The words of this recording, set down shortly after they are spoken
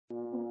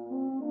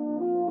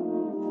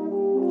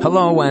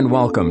Hello and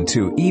welcome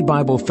to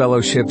E-Bible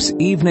Fellowship's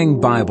Evening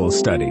Bible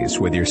Studies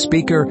with your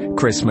speaker,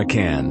 Chris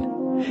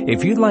McCann.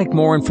 If you'd like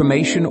more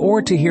information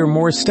or to hear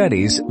more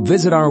studies,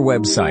 visit our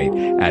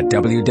website at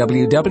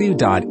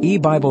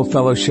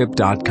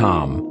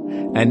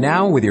www.ebiblefellowship.com. And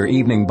now with your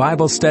evening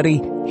Bible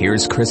study,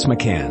 here's Chris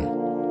McCann.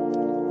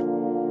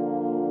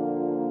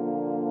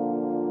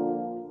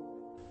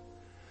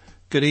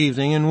 Good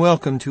evening and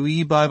welcome to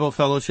E-Bible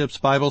Fellowship's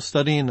Bible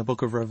study in the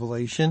book of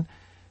Revelation.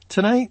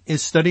 Tonight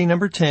is study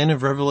number 10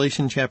 of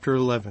Revelation chapter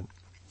 11.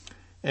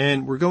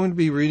 And we're going to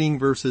be reading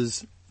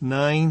verses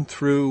 9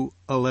 through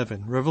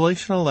 11.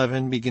 Revelation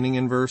 11 beginning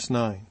in verse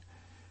 9.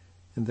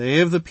 And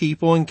they of the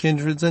people and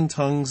kindreds and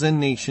tongues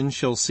and nations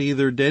shall see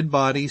their dead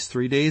bodies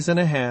 3 days and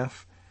a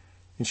half,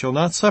 and shall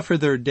not suffer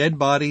their dead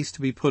bodies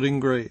to be put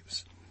in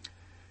graves.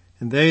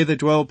 And they that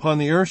dwell upon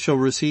the earth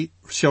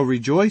shall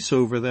rejoice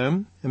over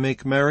them, and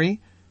make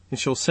merry, and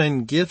shall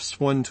send gifts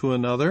one to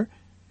another,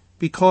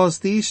 because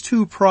these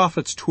two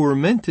prophets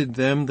tormented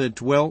them that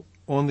dwelt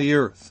on the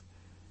earth.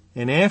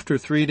 And after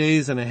 3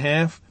 days and a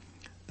half,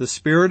 the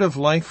Spirit of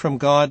life from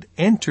God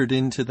entered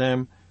into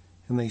them,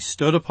 and they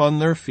stood upon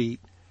their feet,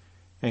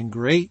 and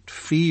great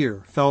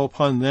fear fell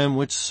upon them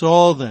which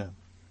saw them.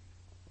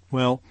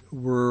 Well,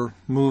 we're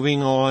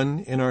moving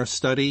on in our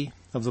study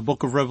of the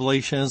book of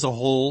Revelation as a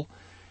whole,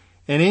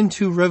 and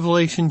into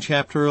Revelation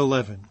chapter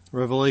 11.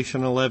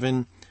 Revelation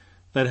 11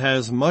 that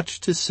has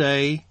much to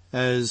say,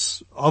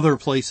 as other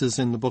places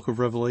in the book of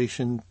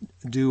Revelation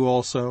do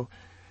also,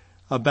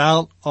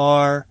 about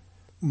our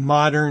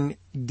modern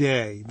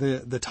day,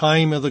 the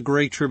time of the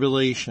Great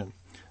Tribulation,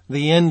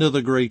 the end of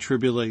the Great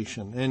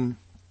Tribulation.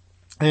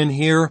 And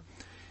here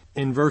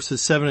in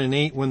verses 7 and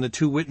 8, when the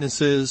two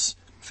witnesses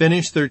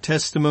finish their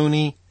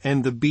testimony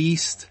and the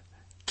beast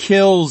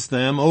kills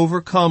them,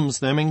 overcomes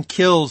them and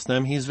kills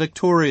them, he's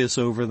victorious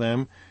over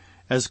them,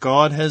 as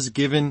God has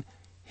given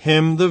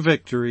him the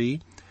victory.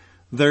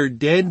 Their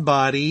dead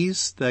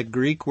bodies, that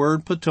Greek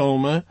word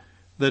patoma,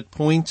 that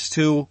points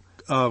to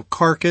a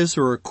carcass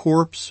or a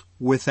corpse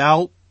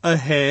without a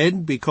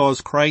head, because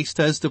Christ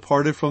has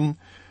departed from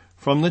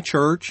the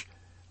church,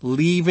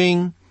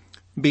 leaving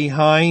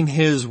behind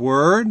his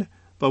word,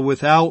 but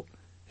without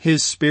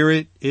his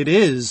spirit it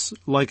is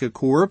like a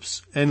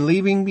corpse, and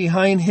leaving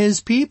behind his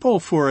people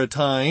for a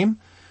time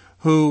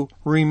who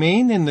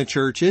remain in the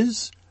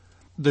churches,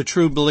 the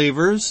true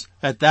believers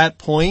at that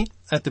point,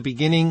 at the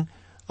beginning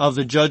of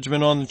the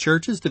judgment on the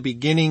churches, the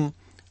beginning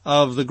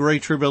of the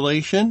Great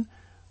Tribulation,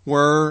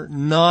 were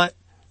not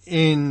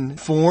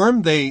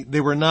informed. They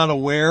were not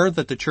aware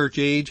that the church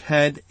age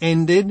had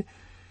ended.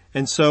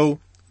 And so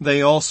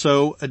they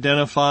also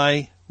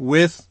identify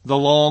with the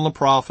law and the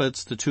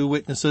prophets, the two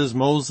witnesses,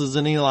 Moses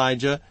and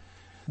Elijah,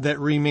 that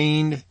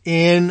remained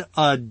in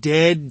a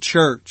dead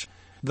church.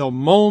 The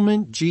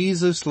moment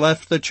Jesus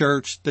left the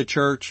church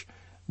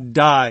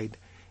died,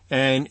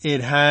 and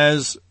it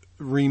has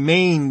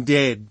remained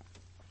dead.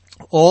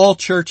 All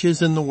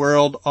churches in the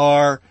world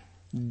are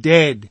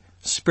dead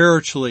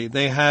spiritually.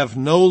 They have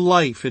no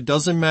life. It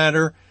doesn't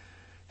matter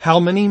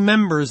how many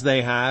members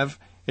they have.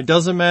 It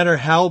doesn't matter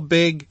how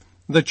big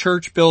the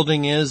church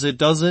building is. It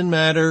doesn't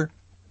matter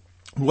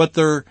what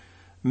their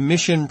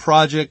mission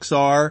projects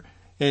are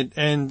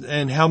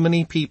and how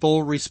many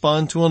people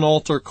respond to an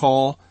altar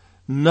call.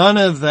 None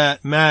of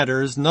that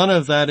matters. None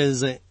of that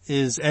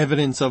is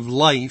evidence of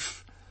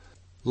life.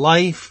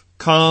 Life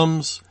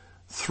comes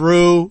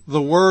through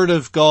the Word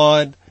of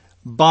God,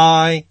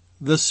 by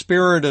the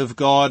Spirit of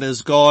God,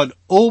 as God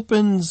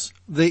opens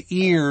the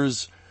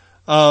ears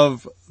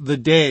of the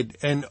dead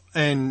and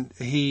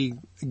he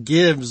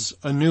gives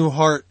a new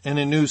heart and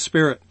a new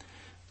spirit.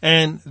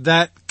 And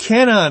that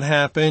cannot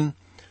happen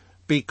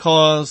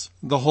because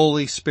the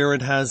Holy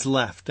Spirit has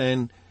left.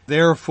 And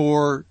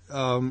therefore,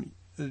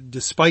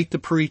 despite the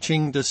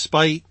preaching,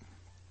 despite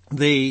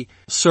the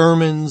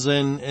sermons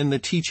and the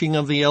teaching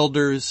of the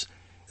elders,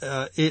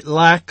 it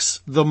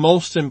lacks the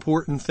most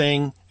important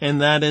thing,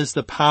 and that is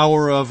the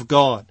power of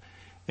God.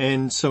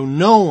 And so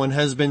no one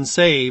has been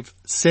saved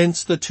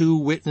since the two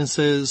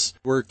witnesses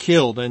were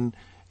killed and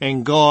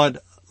God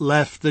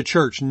left the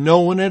church. No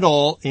one at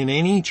all in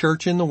any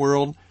church in the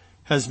world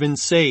has been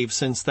saved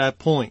since that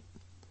point.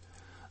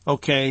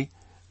 Okay,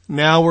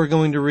 now we're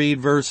going to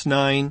read verse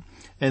 9.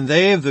 And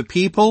they of the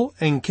people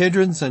and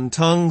kindreds and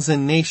tongues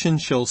and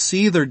nations shall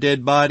see their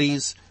dead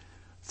bodies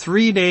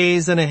 3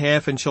 days and a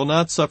half, and shall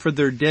not suffer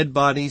their dead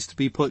bodies to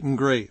be put in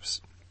graves.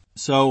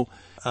 So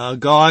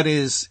God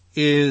is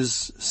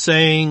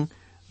saying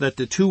that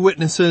the two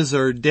witnesses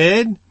are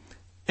dead,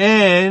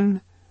 and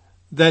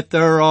that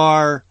there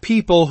are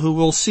people who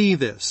will see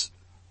this.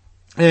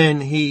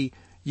 And he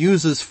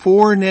uses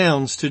 4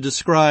 nouns to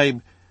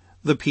describe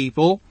the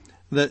people.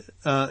 That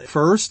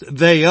first,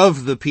 they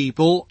of the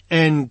people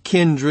and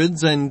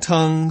kindreds and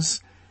tongues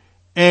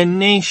and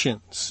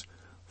nations.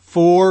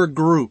 4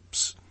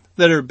 groups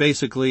that are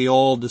basically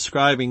all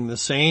describing the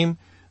same.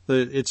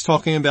 It's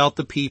talking about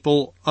the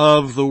people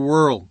of the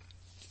world.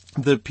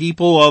 The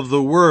people of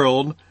the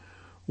world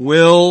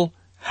will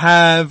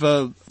have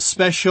a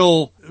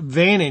special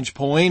vantage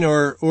point,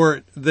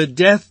 or the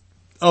death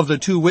of the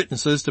two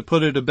witnesses, to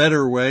put it a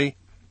better way,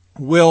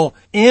 will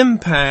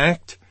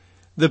impact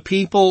the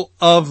people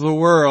of the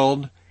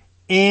world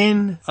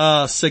in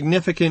a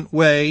significant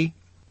way,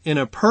 in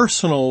a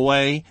personal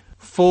way,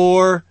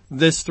 for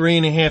this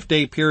 3.5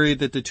 day period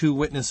that the two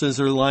witnesses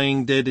are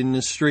lying dead in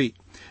the street.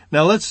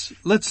 Now let's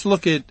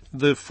look at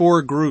the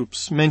four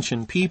groups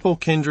mentioned: people,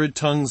 kindred,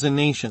 tongues, and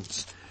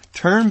nations.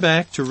 Turn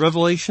back to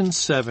Revelation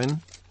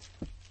 7,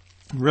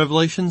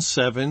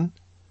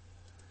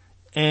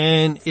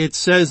 and it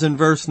says in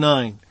verse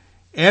 9,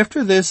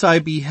 "After this I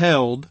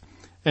beheld,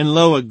 and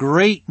lo, a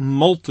great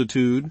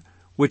multitude,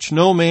 which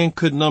no man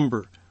could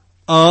number,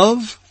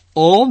 of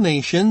all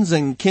nations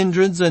and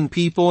kindreds and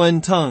people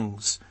and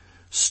tongues,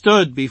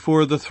 stood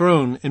before the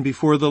throne and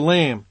before the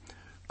Lamb,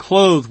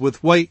 clothed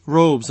with white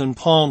robes and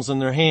palms in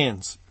their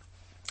hands."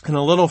 And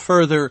a little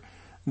further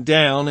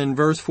down in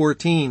verse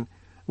 13,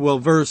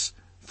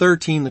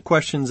 the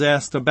question's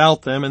asked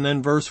about them, and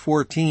then verse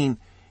 14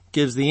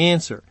 gives the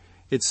answer.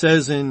 It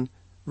says in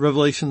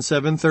Revelation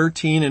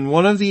 7:13, "And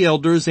one of the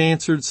elders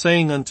answered,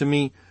 saying unto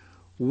me,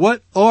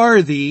 What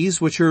are these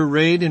which are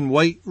arrayed in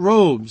white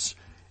robes?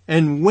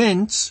 And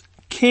whence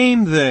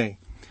came they?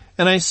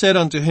 And I said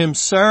unto him,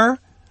 Sir,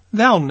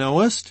 thou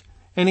knowest.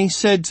 And he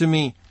said to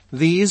me,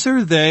 These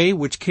are they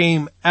which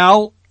came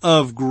out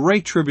of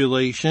great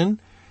tribulation,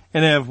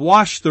 and have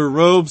washed their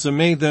robes and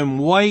made them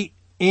white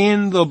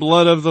in the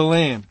blood of the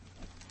Lamb."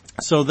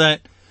 So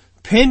that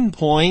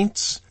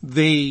pinpoints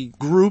the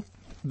group,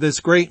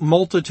 this great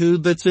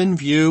multitude that's in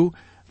view,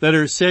 that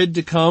are said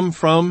to come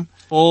from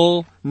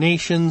all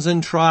nations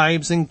and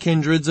tribes and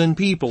kindreds and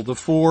people, the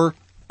four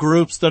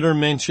groups that are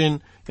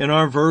mentioned in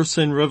our verse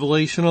in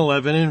Revelation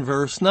 11 and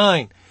verse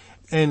 9.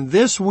 And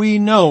this we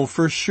know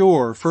for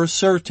sure, for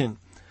certain,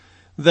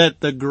 that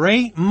the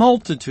great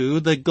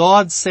multitude that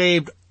God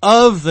saved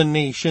of the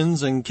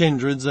nations and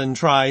kindreds and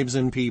tribes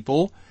and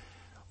people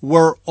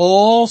were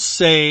all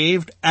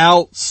saved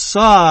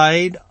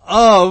outside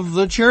of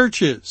the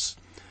churches.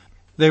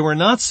 They were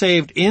not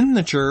saved in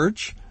the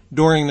church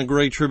during the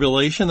Great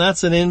Tribulation.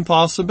 That's an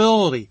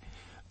impossibility.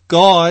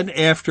 God,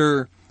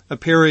 after a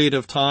period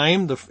of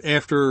time,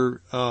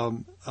 after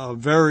a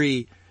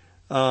very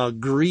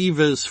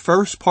grievous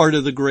first part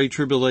of the Great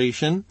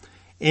Tribulation,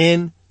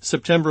 in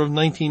September of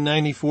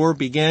 1994,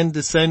 began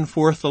to send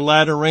forth the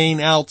latter rain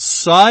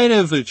outside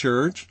of the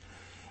church,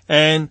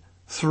 and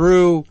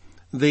through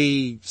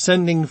the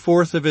sending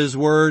forth of His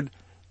Word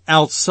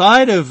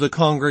outside of the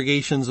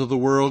congregations of the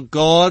world,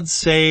 God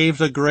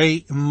saved a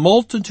great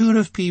multitude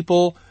of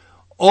people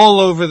all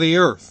over the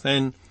earth.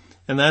 And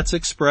that's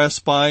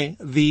expressed by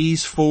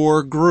these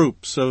four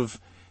groups of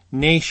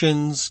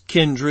nations,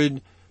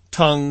 kindred,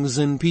 tongues,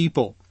 and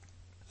people.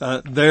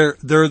 They're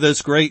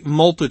this great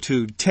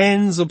multitude.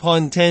 Tens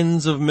upon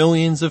tens of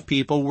millions of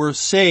people were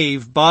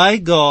saved by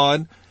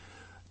God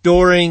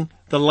during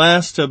the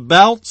last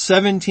about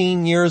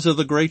 17 years of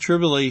the Great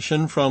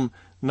Tribulation, from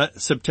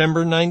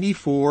September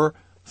 94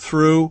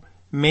 through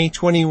May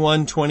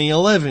 21,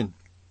 2011.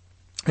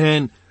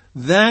 And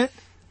that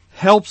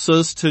helps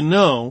us to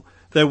know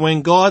that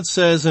when God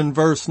says in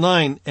verse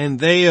 9, "And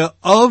they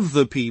of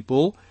the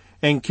people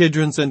and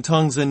kindreds and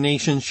tongues and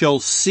nations shall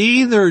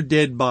see their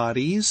dead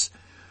bodies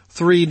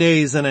 3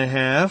 days and a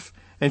half,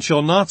 and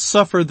shall not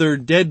suffer their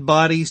dead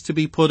bodies to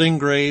be put in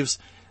graves,"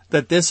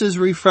 that this is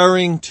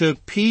referring to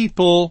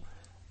people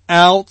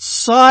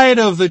outside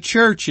of the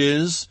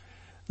churches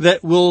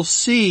that will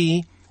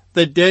see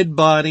the dead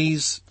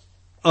bodies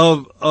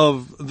of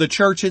the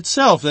church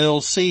itself.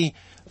 They'll see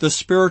the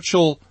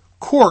spiritual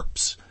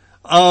corpse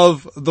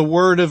of the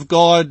Word of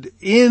God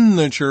in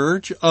the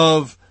church,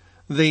 of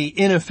the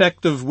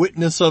ineffective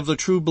witness of the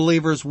true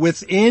believers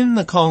within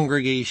the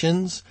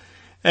congregations,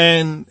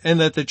 and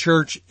that the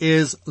church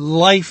is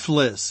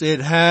lifeless. It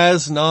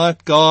has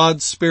not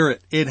God's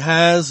Spirit. It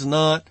has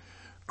not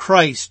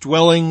Christ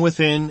dwelling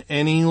within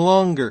any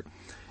longer.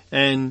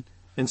 And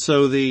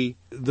so the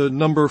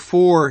number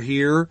 4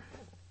 here,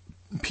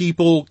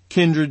 people,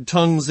 kindred,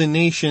 tongues, and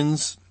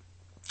nations,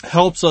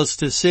 helps us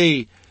to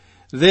see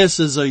this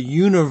is a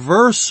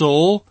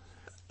universal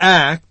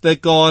act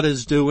that God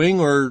is doing,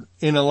 or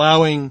in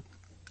allowing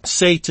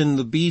Satan,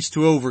 the beast,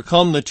 to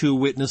overcome the two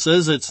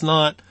witnesses. It's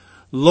not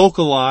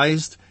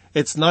localized.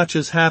 It's not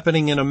just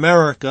happening in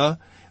America,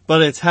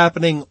 but it's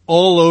happening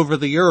all over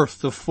the earth,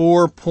 the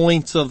 4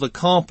 points of the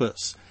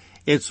compass.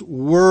 It's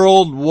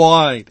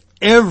worldwide.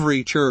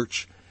 Every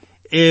church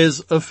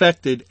is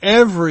affected.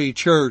 Every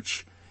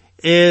church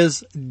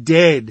is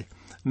dead.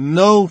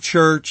 No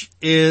church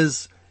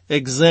is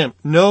exempt.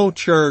 No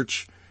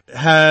church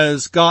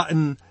has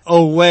gotten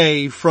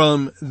away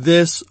from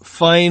this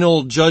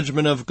final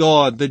judgment of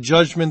God. The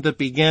judgment that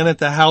began at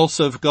the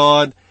house of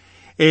God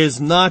is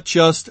not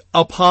just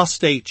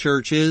apostate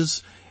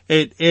churches.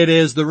 It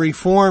is the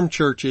Reformed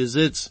churches.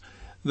 It's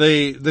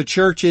the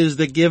churches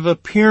that give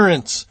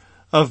appearance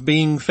of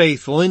being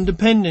faithful,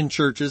 independent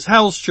churches,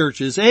 house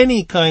churches,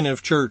 any kind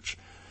of church.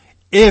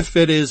 If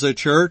it is a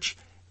church,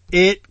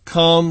 it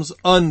comes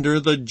under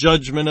the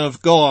judgment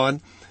of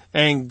God.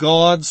 and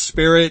God's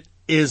Spirit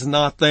is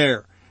not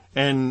there.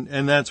 And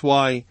that's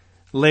why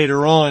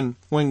later on,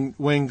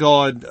 when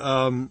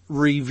God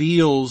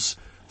reveals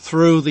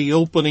through the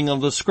opening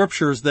of the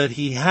Scriptures that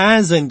He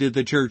has ended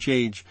the church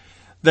age,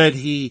 that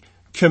He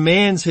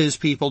commands His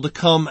people to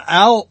come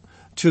out,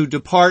 to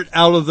depart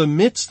out of the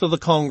midst of the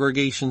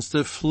congregations,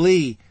 to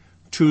flee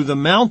to the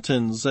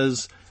mountains,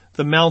 as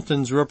the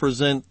mountains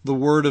represent the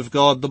Word of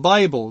God, the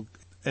Bible.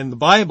 And the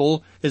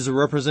Bible is a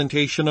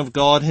representation of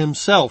God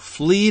Himself.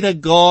 Flee to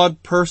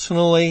God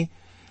personally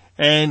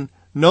and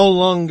no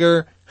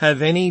longer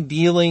have any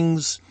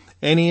dealings,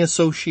 any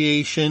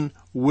association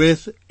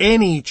with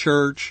any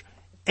church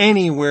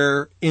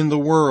anywhere in the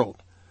world.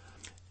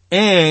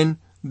 And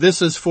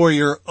this is for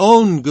your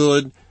own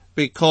good,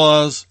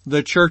 because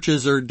the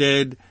churches are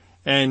dead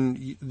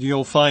and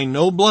you'll find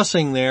no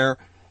blessing there.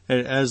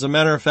 As a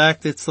matter of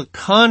fact, it's the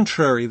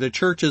contrary. The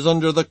church is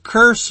under the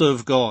curse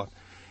of God.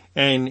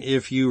 And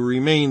if you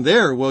remain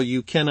there, well,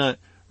 you cannot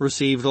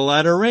receive the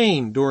latter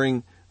rain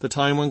during the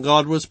time when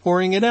God was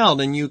pouring it out,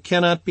 and you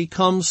cannot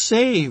become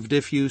saved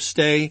if you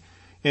stay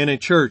in a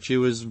church. It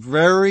was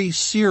very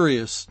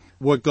serious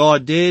what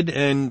God did,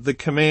 and the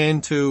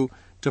command to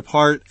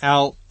depart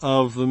out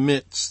of the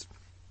midst.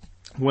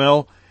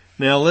 Well,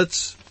 now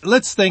let's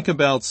think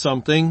about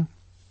something.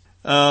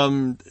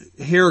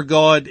 Here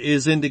God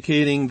is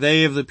indicating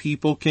they of the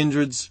people,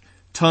 kindreds,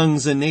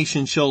 tongues, and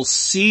nations shall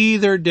see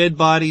their dead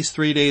bodies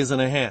 3 days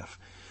and a half.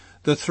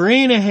 The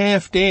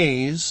 3.5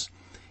 days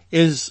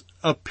is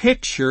a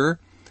picture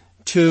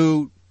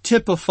to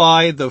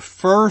typify the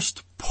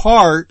first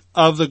part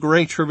of the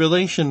Great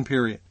Tribulation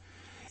period.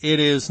 It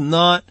is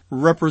not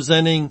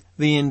representing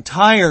the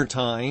entire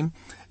time,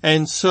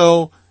 and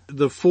so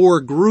the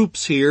 4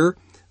 groups here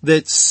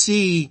that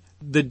see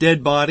the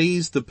dead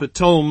bodies, the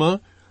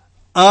patoma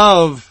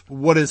of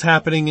what is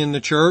happening in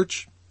the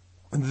church,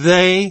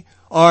 they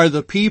are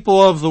the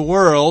people of the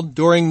world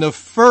during the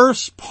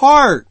first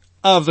part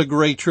of the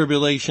Great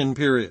Tribulation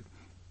period.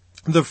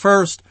 The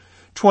first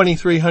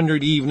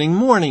 2,300 evening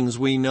mornings,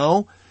 we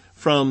know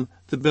from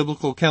the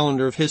biblical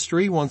calendar of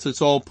history, once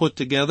it's all put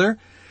together.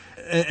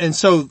 And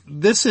so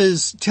this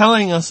is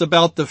telling us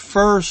about the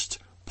first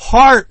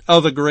part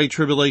of the Great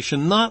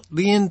Tribulation, not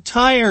the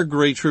entire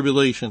Great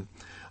Tribulation.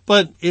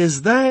 But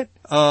is that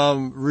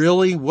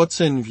really what's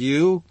in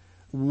view?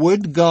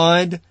 Would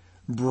God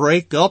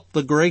break up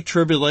the Great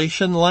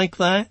Tribulation like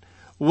that?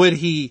 Would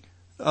He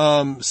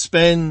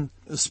spend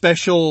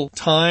special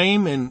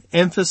time and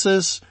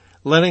emphasis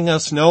letting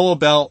us know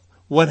about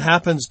what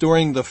happens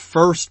during the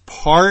first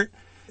part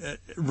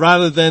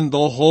rather than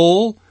the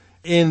whole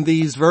in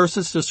these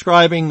verses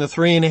describing the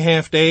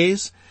 3.5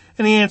 days?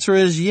 And the answer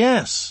is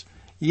yes.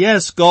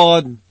 Yes,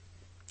 God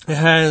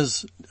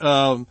has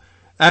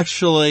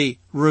actually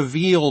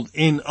revealed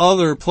in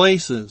other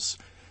places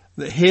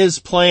that His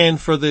plan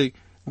for the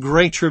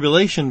Great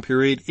Tribulation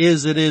period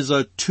is it is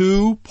a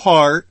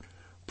 2-part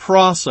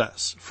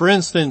process. For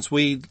instance,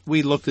 we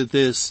looked at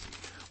this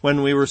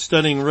when we were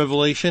studying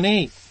Revelation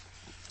 8.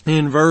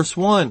 In verse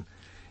 1,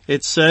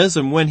 it says,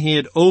 and when He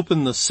had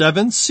opened the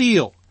 7th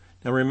seal.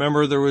 Now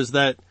remember, there was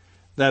that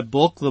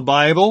book, the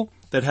Bible,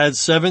 that had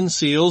 7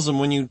 seals, and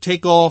when you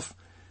take off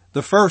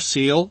the first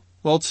seal,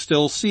 well, it's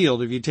still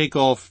sealed. If you take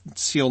off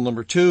seal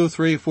number 2,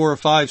 3, 4,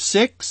 5,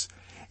 6,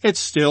 it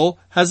still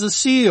has a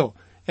seal,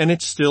 and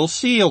it's still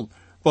sealed.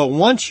 But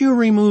once you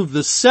remove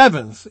the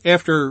 7th,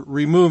 after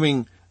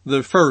removing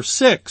the first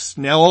 6,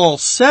 now all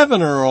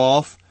 7 are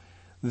off,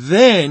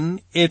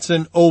 then it's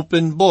an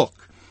open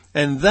book.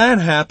 And that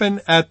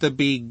happened at the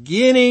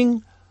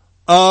beginning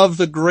of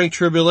the Great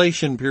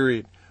Tribulation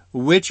period,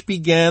 which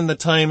began the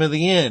time of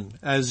the end.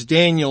 As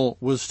Daniel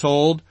was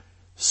told,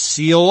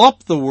 seal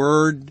up the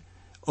word,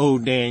 O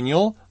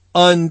Daniel,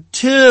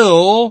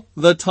 until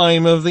the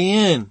time of the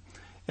end.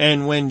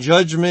 And when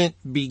judgment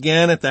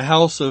began at the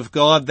house of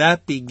God,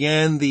 that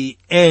began the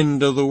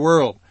end of the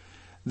world.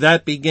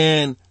 That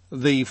began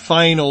the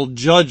final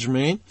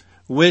judgment,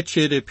 which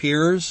it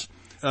appears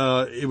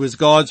it was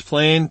God's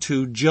plan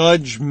to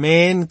judge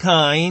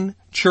mankind,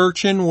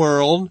 church and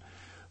world,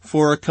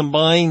 for a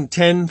combined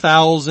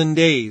 10,000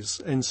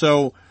 days. And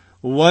so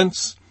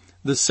once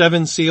the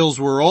 7 seals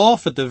were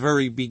off at the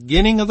very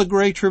beginning of the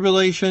Great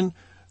Tribulation,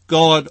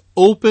 God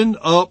opened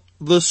up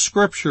the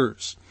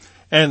Scriptures.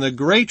 And the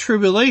Great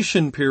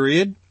Tribulation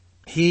period,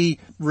 He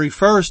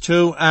refers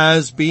to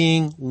as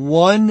being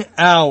 1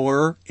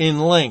 hour in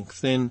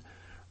length in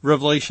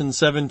Revelation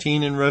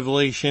 17 and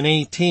Revelation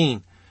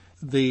 18.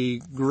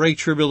 The Great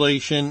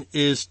Tribulation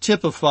is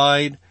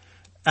typified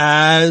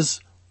as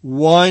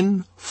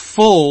 1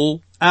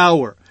 full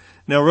hour.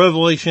 Now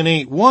Revelation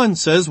 8:1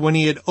 says when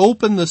He had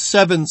opened the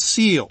 7th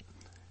seal,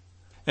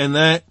 and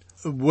that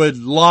would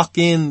lock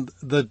in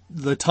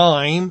the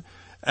time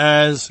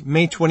as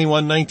May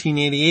 21,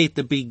 1988,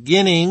 the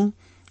beginning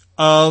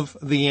of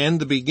the end,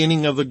 the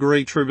beginning of the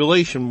Great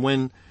Tribulation,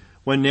 when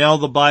now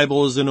the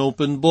Bible is an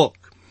open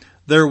book.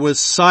 There was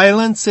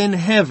silence in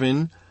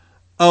heaven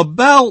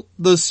about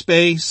the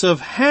space of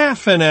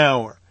half an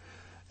hour.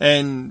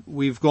 And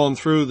we've gone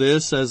through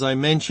this, as I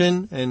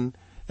mentioned, and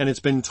it's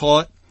been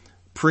taught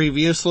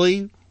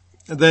previously,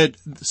 that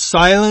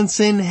silence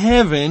in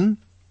heaven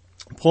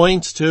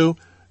points to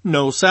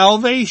no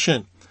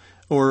salvation,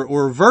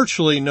 or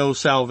virtually no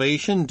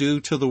salvation,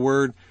 due to the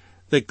word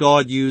that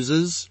God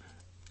uses,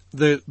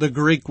 the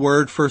Greek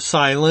word for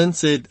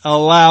silence. It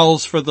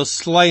allows for the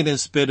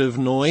slightest bit of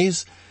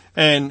noise,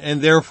 and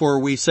therefore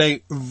we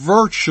say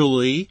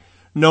virtually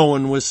no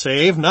one was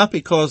saved, not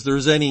because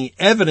there's any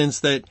evidence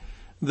that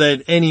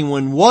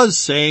anyone was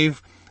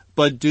saved,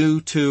 but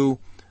due to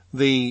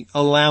the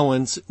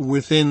allowance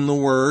within the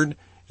word.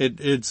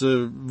 It's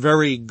a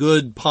very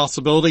good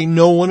possibility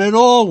no one at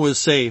all was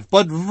saved,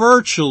 but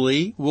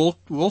virtually,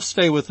 we'll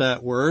stay with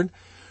that word,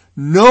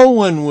 no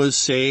one was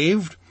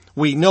saved.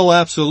 We know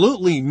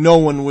absolutely no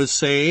one was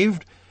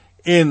saved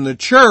in the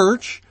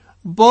church,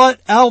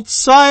 but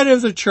outside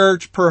of the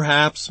church,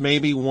 perhaps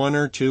maybe 1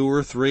 or 2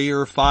 or 3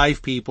 or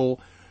 5 people,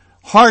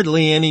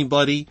 hardly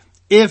anybody,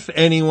 if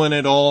anyone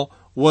at all,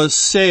 was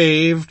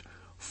saved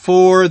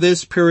for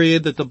this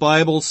period that the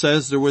Bible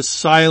says there was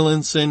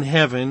silence in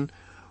heaven,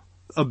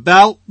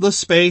 about the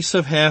space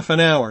of half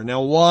an hour.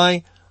 Now,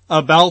 why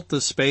about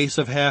the space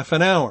of half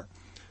an hour?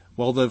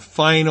 Well, the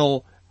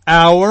final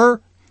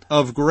hour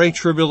of Great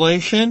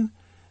Tribulation,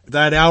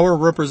 that hour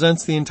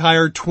represents the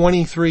entire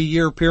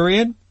 23-year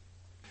period.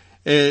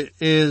 It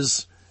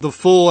is the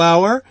full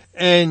hour,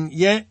 and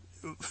yet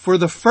for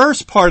the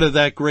first part of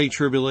that Great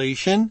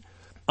Tribulation,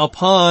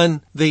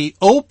 upon the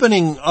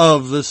opening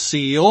of the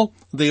seal,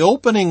 the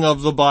opening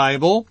of the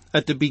Bible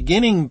at the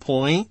beginning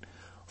point,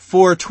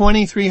 for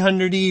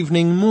 2300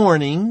 evening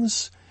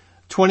mornings.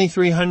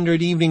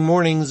 2300 evening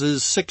mornings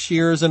is 6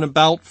 years and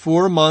about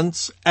 4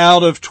 months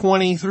out of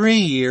 23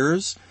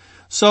 years.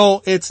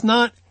 So it's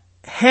not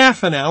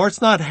half an hour. It's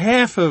not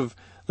half of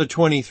the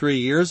 23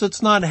 years.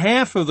 It's not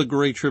half of the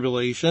Great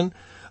Tribulation,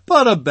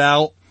 but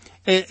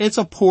it's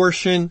a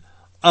portion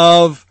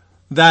of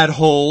that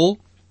whole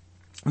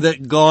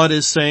that God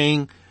is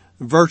saying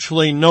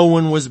virtually no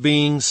one was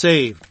being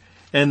saved.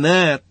 And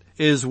that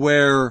is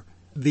where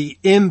the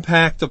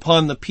impact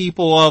upon the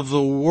people of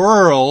the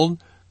world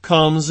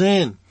comes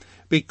in,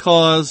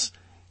 because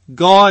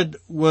God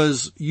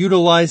was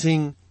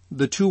utilizing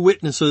the 2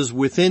 witnesses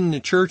within the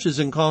churches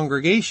and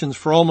congregations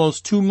for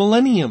almost 2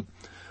 millennium,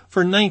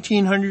 for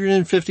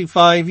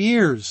 1955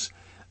 years.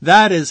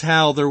 That is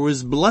how there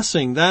was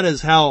blessing. That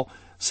is how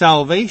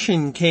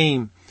salvation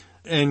came,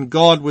 and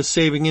God was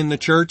saving in the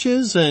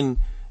churches, and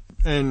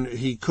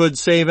he could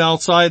save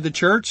outside the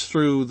church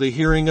through the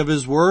hearing of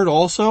his word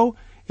also,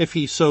 if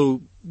he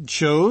so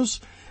chose,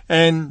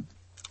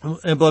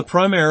 but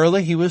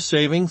primarily he was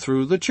saving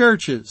through the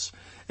churches.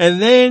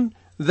 And then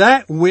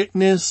that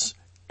witness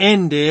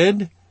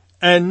ended,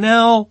 and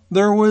now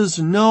there was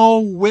no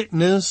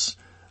witness,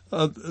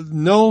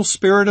 no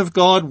Spirit of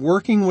God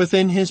working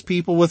within his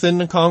people, within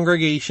the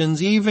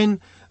congregations.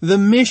 Even the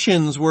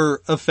missions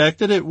were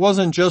affected. It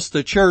wasn't just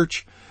the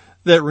church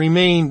that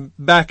remained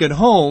back at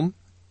home,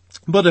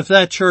 but if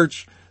that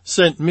church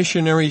sent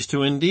missionaries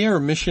to India, or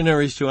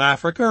missionaries to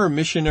Africa, or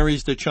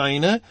missionaries to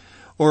China,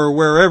 or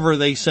wherever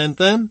they sent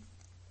them,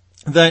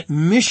 that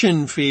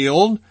mission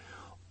field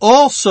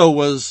also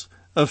was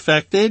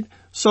affected,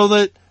 so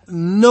that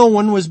no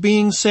one was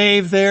being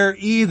saved there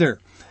either.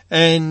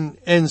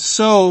 And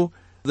so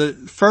the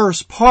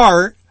first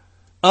part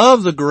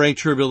of the Great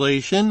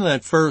Tribulation,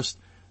 that first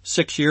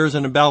 6 years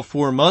and about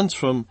 4 months,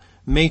 from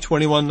May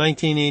 21,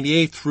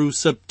 1988 through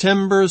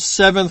September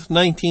 7th,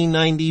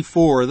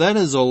 1994. That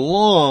is a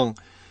long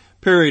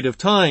period of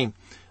time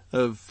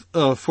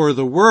for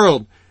the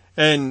world.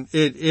 And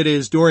it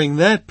is during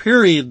that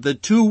period the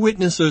 2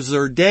 witnesses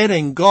are dead,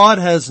 and God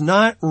has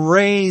not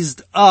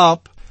raised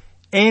up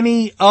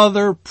any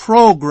other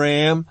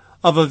program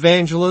of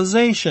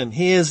evangelization.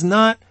 He has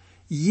not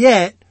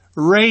yet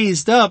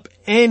raised up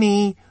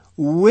any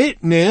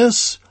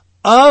witness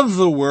of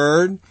the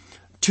word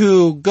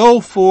to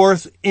go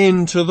forth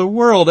into the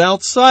world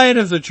outside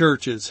of the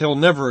churches. He'll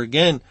never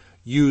again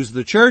use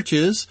the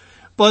churches,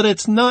 but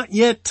it's not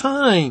yet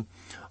time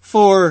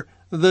for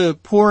the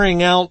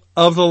pouring out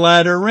of the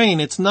latter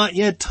rain. It's not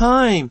yet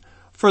time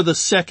for the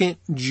second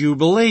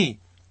Jubilee.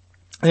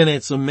 And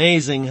it's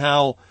amazing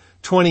how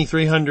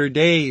 2300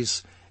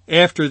 days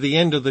after the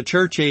end of the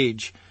church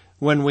age,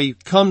 when we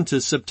come to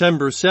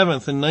September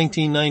 7th in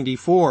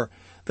 1994,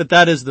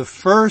 that is the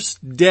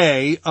first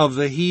day of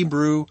the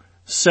Hebrew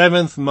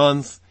 7th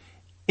month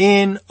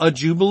in a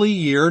Jubilee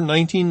year.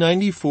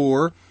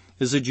 1994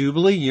 is a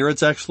Jubilee year.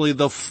 It's actually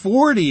the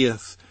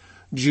 40th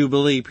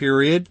Jubilee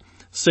period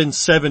since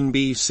 7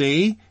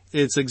 BC.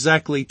 It's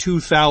exactly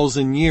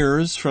 2,000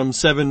 years from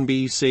 7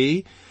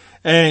 BC.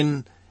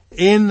 And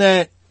in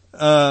that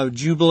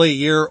Jubilee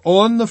year,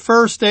 on the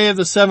first day of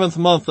the 7th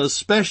month, a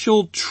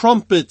special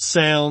trumpet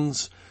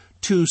sounds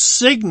to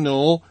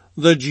signal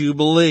the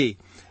Jubilee.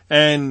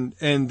 And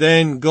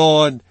then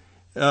God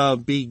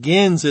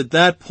begins at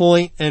that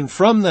point, and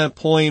from that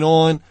point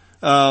on,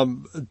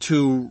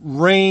 to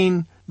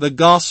rain the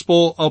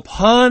gospel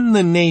upon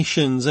the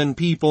nations and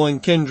people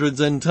and kindreds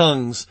and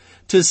tongues,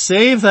 to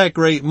save that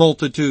great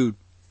multitude,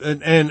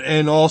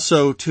 and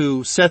also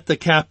to set the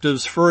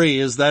captives free,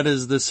 as that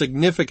is the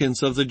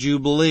significance of the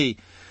Jubilee.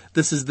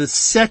 This is the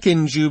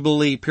second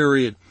Jubilee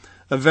period,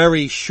 a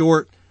very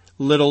short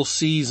little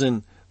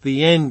season,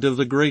 the end of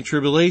the Great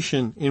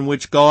Tribulation, in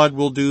which God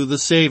will do the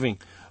saving.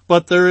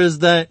 But there is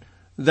that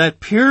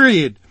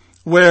period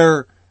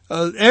where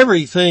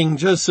everything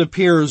just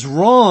appears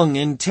wrong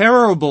and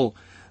terrible.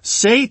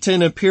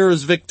 Satan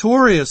appears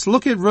victorious.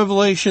 Look at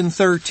Revelation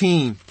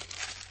 13.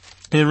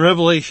 In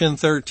Revelation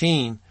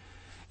 13,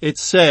 it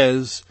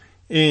says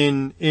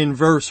in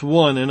verse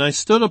 1, "And I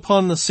stood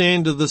upon the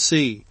sand of the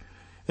sea,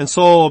 and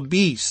saw a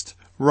beast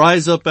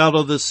rise up out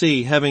of the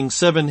sea, having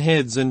 7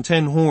 heads and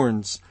 10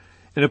 horns,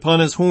 and upon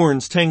his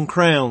horns 10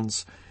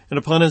 crowns, and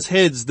upon his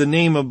heads the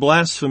name of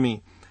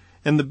blasphemy.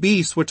 And the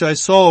beast which I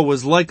saw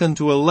was like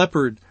unto a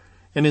leopard,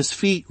 and his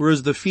feet were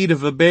as the feet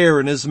of a bear,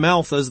 and his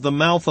mouth as the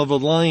mouth of a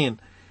lion.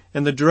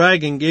 And the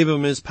dragon gave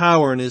him his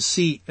power and his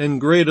seat and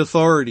great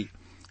authority.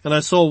 And I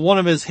saw one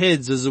of his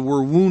heads as it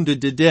were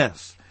wounded to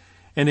death,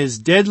 and his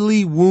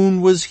deadly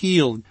wound was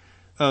healed."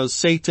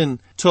 Satan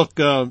took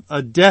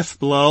a death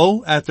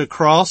blow at the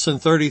cross in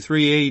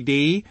 33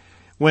 AD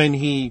when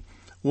he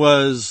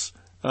was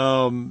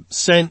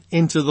sent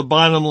into the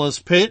bottomless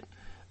pit,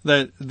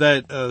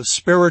 that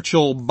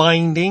spiritual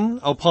binding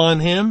upon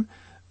him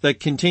that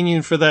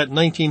continued for that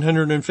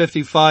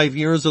 1955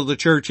 years of the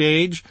church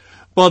age.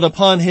 But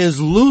upon his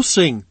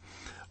loosing,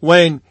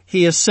 when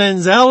he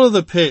ascends out of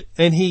the pit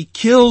and he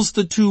kills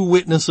the 2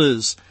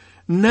 witnesses,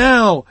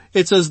 now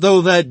it's as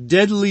though that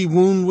deadly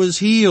wound was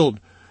healed.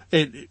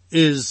 It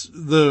is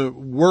the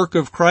work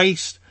of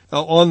Christ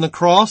on the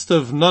cross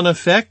of none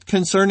effect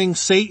concerning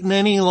Satan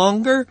any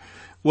longer.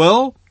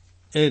 Well,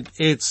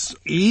 it's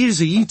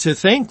easy to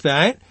think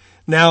that.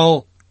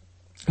 Now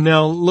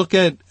look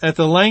at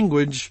the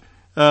language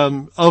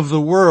of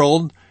the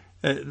world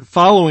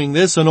following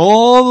this, and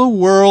all the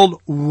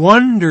world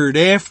wondered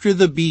after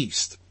the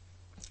beast.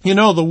 You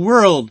know, the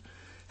world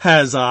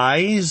has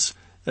eyes.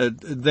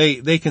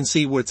 They can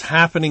see what's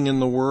happening in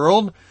the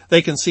world.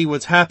 They can see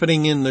what's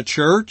happening in the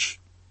church.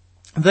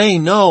 They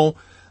know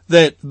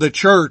that the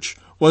church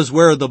was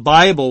where the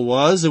Bible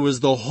was. It was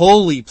the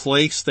holy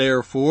place,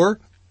 therefore.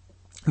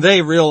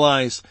 They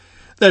realize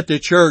that the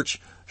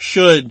church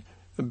should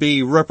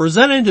be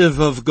representative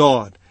of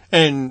God.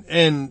 And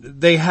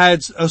they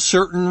had a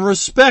certain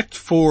respect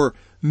for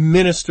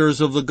ministers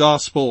of the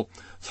gospel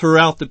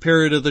throughout the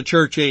period of the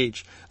church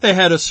age. They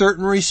had a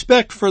certain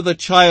respect for the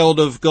child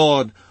of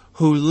God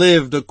who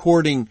lived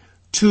according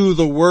to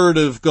the word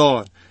of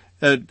God.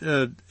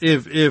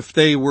 If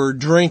they were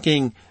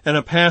drinking and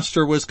a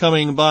pastor was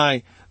coming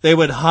by, they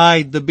would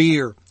hide the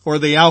beer or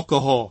the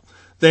alcohol.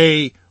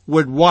 They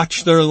would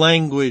watch their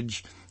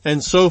language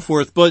and so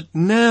forth. But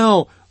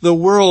now the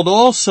world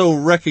also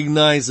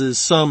recognizes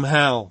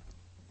somehow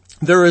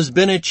there has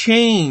been a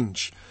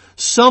change.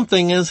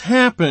 Something has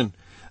happened.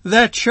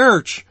 That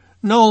church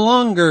no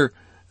longer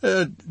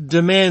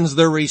demands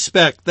their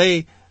respect.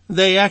 They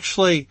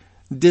actually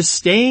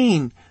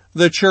disdain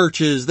the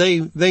churches.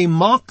 They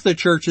mock the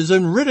churches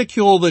and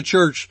ridicule the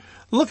church.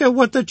 Look at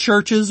what the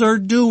churches are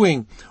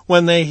doing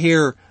when they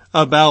hear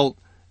about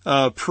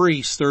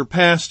priests or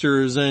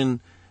pastors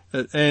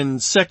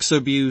and sex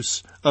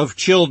abuse of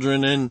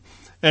children,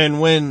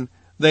 and when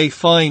they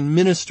find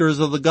ministers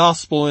of the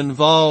gospel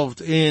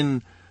involved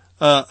in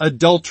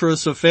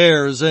adulterous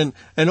affairs and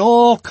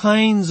all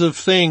kinds of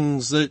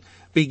things that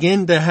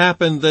begin to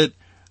happen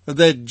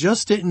that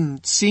just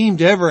didn't seem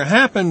to ever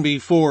happen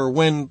before,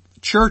 when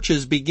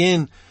churches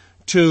begin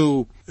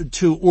to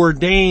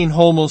ordain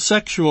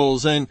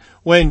homosexuals, and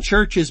when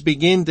churches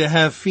begin to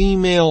have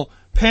female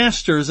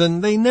pastors,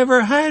 and they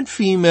never had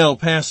female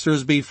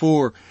pastors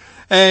before.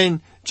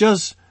 And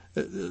just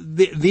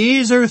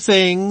these are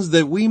things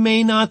that we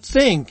may not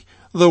think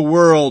the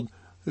world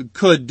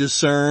could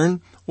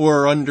discern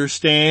or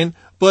understand,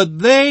 but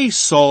they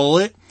saw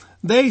it.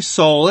 They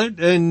saw it,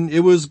 and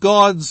it was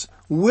God's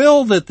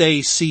will that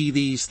they see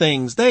these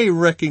things. They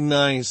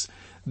recognize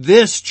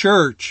this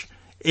church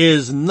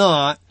is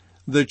not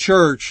the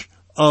church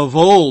of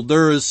old.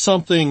 There is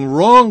something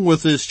wrong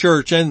with this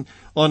church. And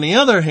on the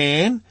other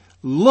hand,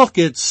 look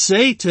at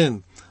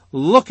Satan.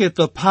 Look at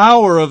the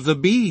power of the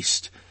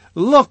beast.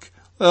 Look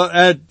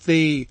at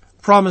the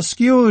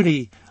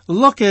promiscuity.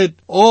 Look at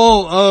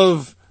all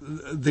of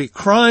the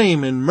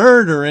crime and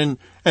murder and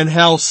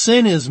how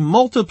sin is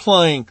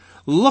multiplying.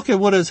 Look at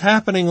what is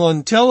happening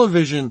on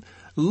television.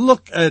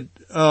 Look at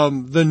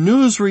the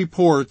news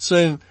reports,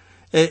 and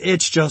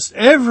it's just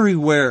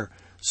everywhere.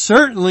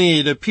 Certainly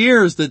it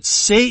appears that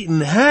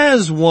Satan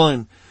has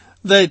won,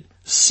 that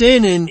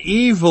sin and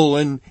evil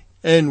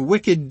and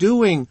wicked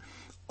doing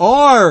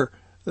are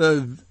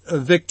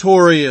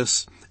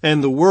victorious.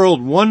 And the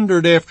world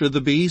wondered after the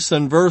beast.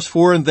 And verse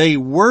 4, and they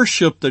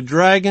worshiped the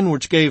dragon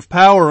which gave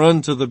power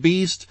unto the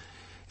beast,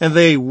 and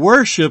they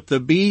worshiped the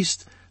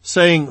beast,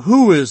 saying,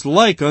 who is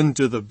like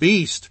unto the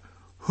beast?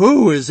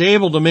 who is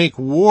able to make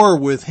war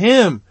with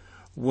him?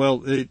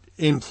 Well, it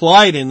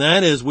implied in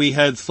that, as we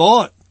had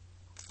thought,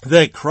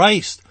 that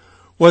Christ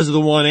was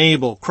the one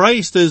able.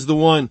 Christ is the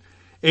one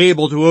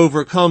able to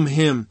overcome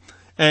him.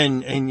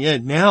 And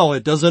yet now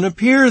it doesn't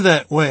appear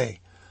that way.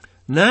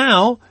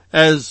 Now,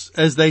 as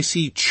they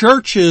see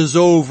churches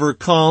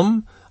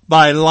overcome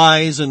by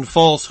lies and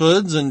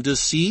falsehoods and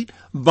deceit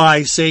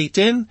by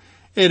Satan,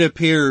 it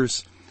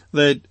appears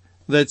that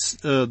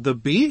the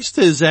beast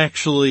is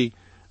actually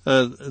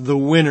the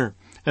winner.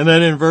 And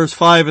then in verse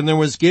 5, and there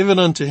was given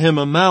unto him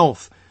a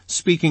mouth,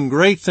 speaking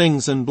great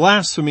things and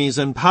blasphemies,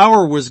 and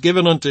power was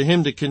given unto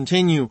him to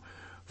continue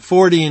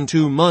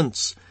 42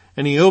 months.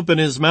 And he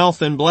opened his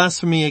mouth in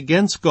blasphemy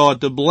against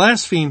God, to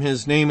blaspheme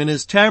his name and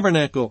his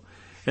tabernacle,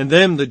 and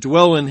them that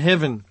dwell in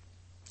heaven.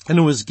 And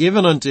it was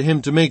given unto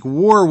him to make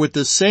war with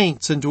the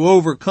saints, and to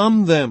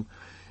overcome them.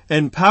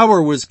 And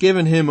power was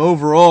given him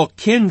over all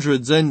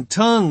kindreds and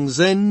tongues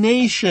and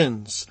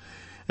nations.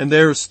 And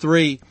there's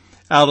 3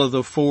 out of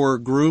the 4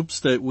 groups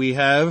that we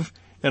have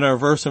in our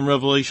verse in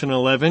Revelation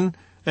 11.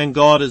 And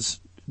God is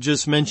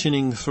just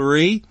mentioning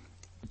 3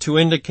 to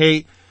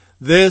indicate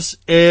this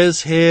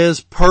is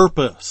his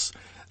purpose.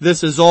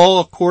 This is all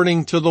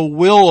according to the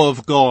will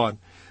of God,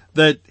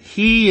 that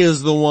he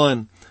is the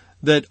one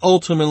that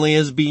ultimately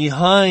is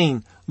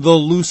behind the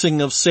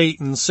loosing of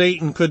Satan.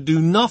 Satan could do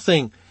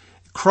nothing.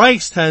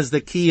 Christ has the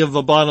key of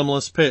the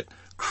bottomless pit.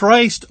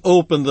 Christ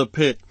opened the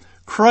pit.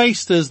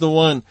 Christ is the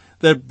one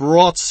that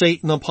brought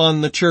Satan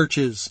upon the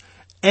churches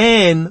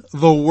and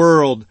the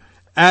world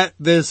at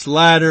this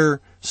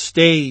latter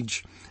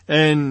stage.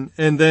 And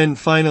then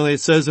finally it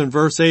says in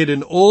verse 8,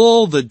 and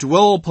all that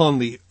dwell upon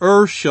the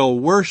earth shall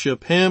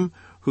worship him,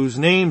 whose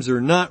names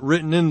are not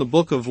written in the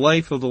book of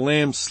life of the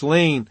Lamb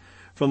slain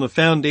from the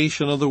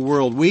foundation of the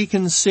world. We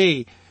can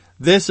see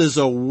this is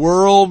a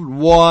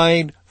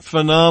worldwide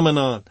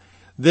phenomenon.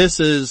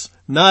 This is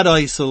not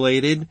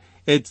isolated.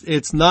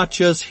 It's not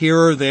just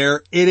here or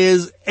there. It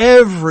is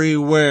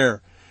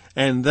everywhere.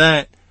 And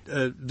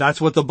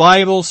that's what the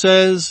Bible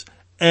says.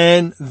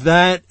 And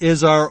that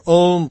is our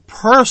own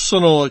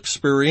personal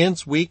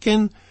experience. We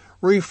can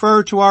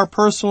refer to our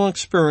personal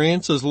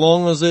experience as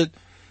long as it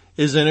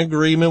is in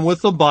agreement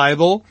with the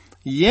Bible.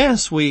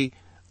 Yes, we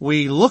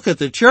look at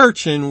the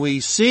church and we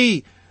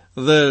see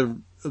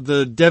the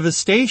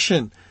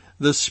devastation,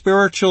 the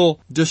spiritual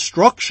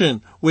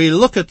destruction. We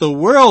look at the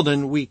world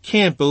and we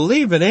can't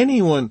believe it.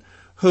 Anyone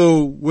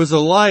who was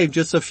alive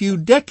just a few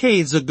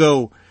decades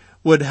ago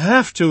would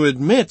have to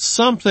admit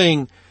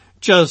something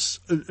just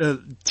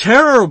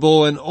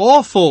terrible and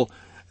awful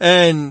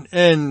and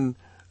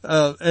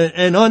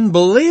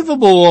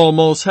unbelievable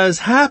almost has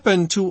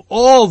happened to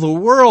all the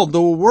world.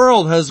 The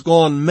world has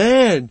gone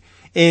mad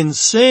in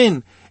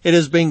sin. It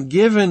has been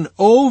given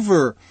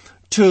over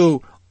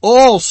to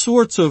all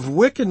sorts of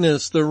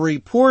wickedness. The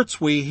reports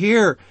we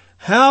hear,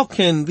 how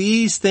can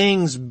these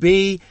things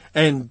be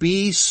and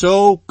be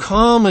so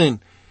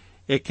common?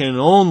 It can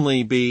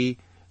only be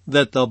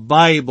that the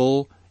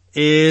Bible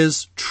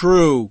is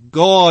true.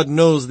 God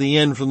knows the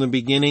end from the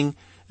beginning,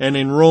 and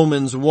in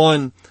Romans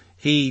 1,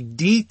 he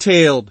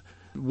detailed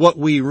what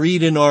we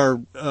read in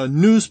our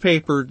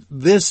newspaper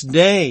this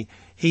day.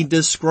 He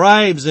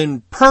describes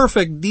in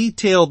perfect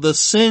detail the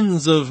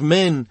sins of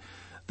men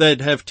that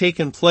have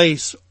taken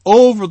place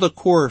over the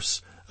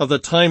course of the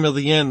time of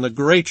the end, the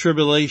Great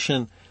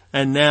Tribulation,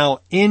 and now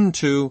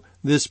into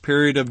this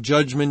period of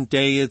Judgment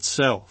Day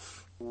itself.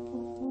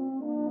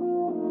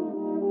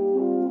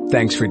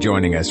 Thanks for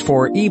joining us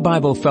for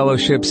E-Bible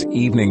Fellowship's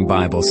Evening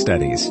Bible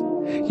Studies.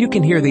 You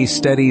can hear these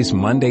studies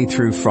Monday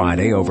through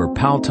Friday over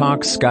Paltalk,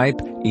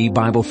 Skype,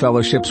 E-Bible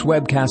Fellowship's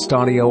webcast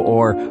audio,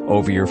 or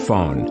over your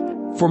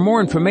phone. For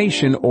more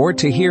information or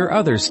to hear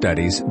other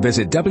studies,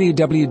 visit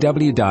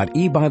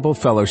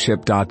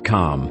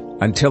www.ebiblefellowship.com.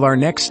 Until our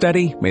next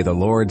study, may the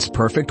Lord's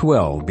perfect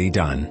will be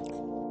done.